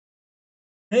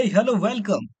Hey, hello,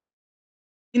 welcome.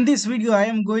 In this video, I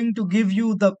am going to give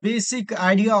you the basic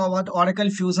idea about Oracle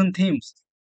Fusion themes.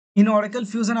 In Oracle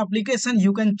Fusion application,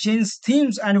 you can change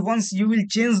themes, and once you will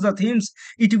change the themes,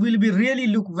 it will be really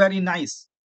look very nice.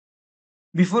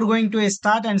 Before going to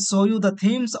start and show you the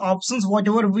themes, options,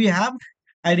 whatever we have,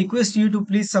 I request you to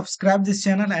please subscribe this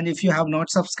channel. And if you have not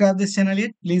subscribed this channel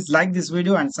yet, please like this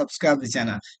video and subscribe the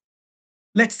channel.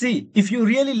 Let's see. If you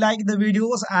really like the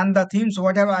videos and the themes,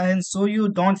 whatever I can show you,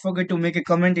 don't forget to make a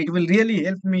comment. It will really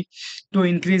help me to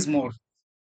increase more.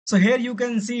 So here you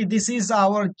can see this is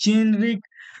our generic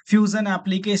Fusion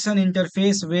application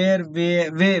interface where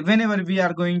whenever we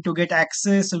are going to get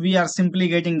access, we are simply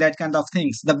getting that kind of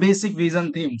things, the basic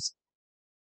vision themes.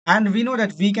 And we know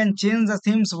that we can change the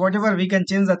themes, whatever we can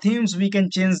change the themes, we can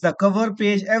change the cover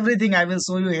page, everything I will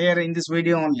show you here in this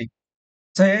video only.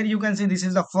 So here you can see this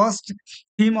is the first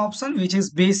theme option, which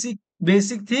is basic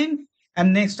theme.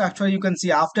 And next, actually, you can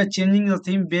see after changing the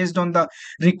theme based on the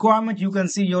requirement, you can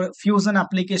see your Fusion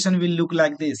application will look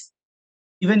like this.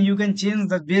 Even you can change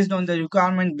that based on the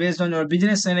requirement, based on your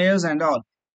business scenarios and all.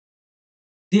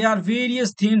 There are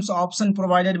various themes option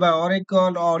provided by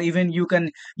Oracle, or even you can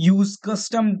use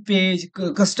custom page,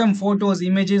 custom photos,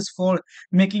 images for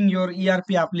making your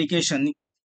ERP application.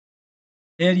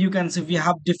 Here you can see we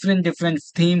have different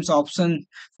themes option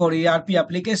for ERP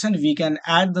application. We can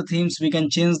add the themes, we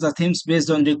can change the themes based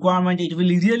on requirement. It will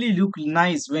really look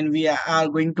nice when we are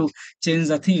going to change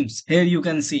the themes. Here you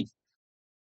can see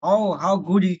how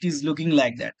good it is looking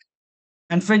like that.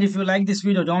 And friend, if you like this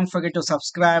video, don't forget to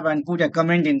subscribe and put a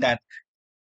comment in that.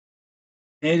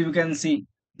 Here you can see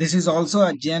this is also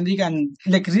a generic, and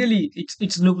like really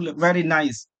it's look very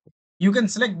nice. You can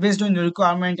select based on your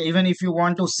requirement, even if you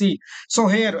want to see. So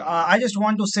here I just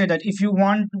want to say that if you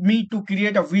want me to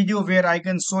create a video where I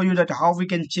can show you that how we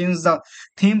can change the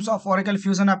themes of Oracle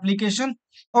Fusion application,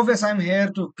 obviously I'm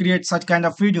here to create such kind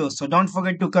of videos. So don't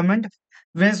forget to comment.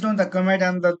 Based on the comment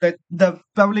and the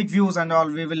public views and all,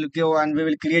 we will go and we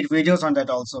will create videos on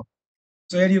that also.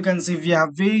 So here you can see we have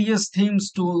various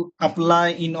themes to apply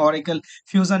in Oracle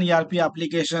Fusion ERP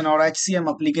application or HCM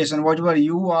application, whatever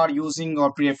you are using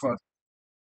or prefer.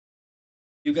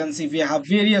 You can see we have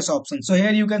various options. So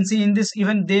here you can see in this,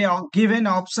 even they are given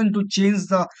option to change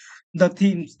the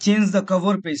theme, change the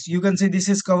cover page. You can see this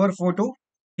is cover photo.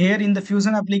 Here in the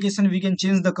Fusion application, we can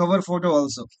change the cover photo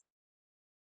also.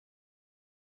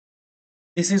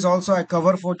 This is also a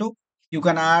cover photo. You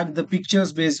can add the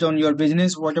pictures based on your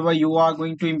business, whatever you are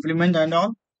going to implement and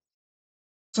all.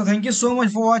 So thank you so much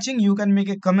for watching. You can make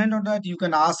a comment on that. You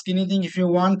can ask anything if you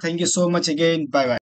want. Thank you so much again. Bye bye.